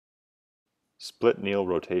Split kneel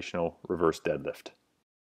rotational reverse deadlift.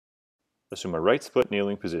 Assume a right split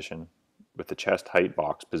kneeling position with the chest height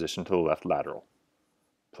box positioned to the left lateral.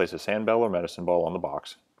 Place a sandbell or medicine ball on the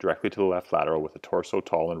box, directly to the left lateral with the torso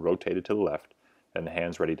tall and rotated to the left, and the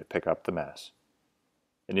hands ready to pick up the mass.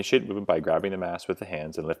 Initiate movement by grabbing the mass with the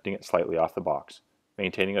hands and lifting it slightly off the box,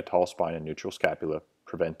 maintaining a tall spine and neutral scapula,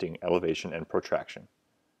 preventing elevation and protraction.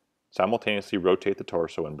 Simultaneously rotate the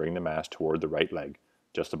torso and bring the mass toward the right leg,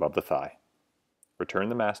 just above the thigh. Return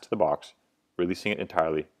the mass to the box, releasing it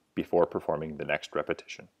entirely before performing the next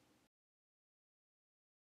repetition.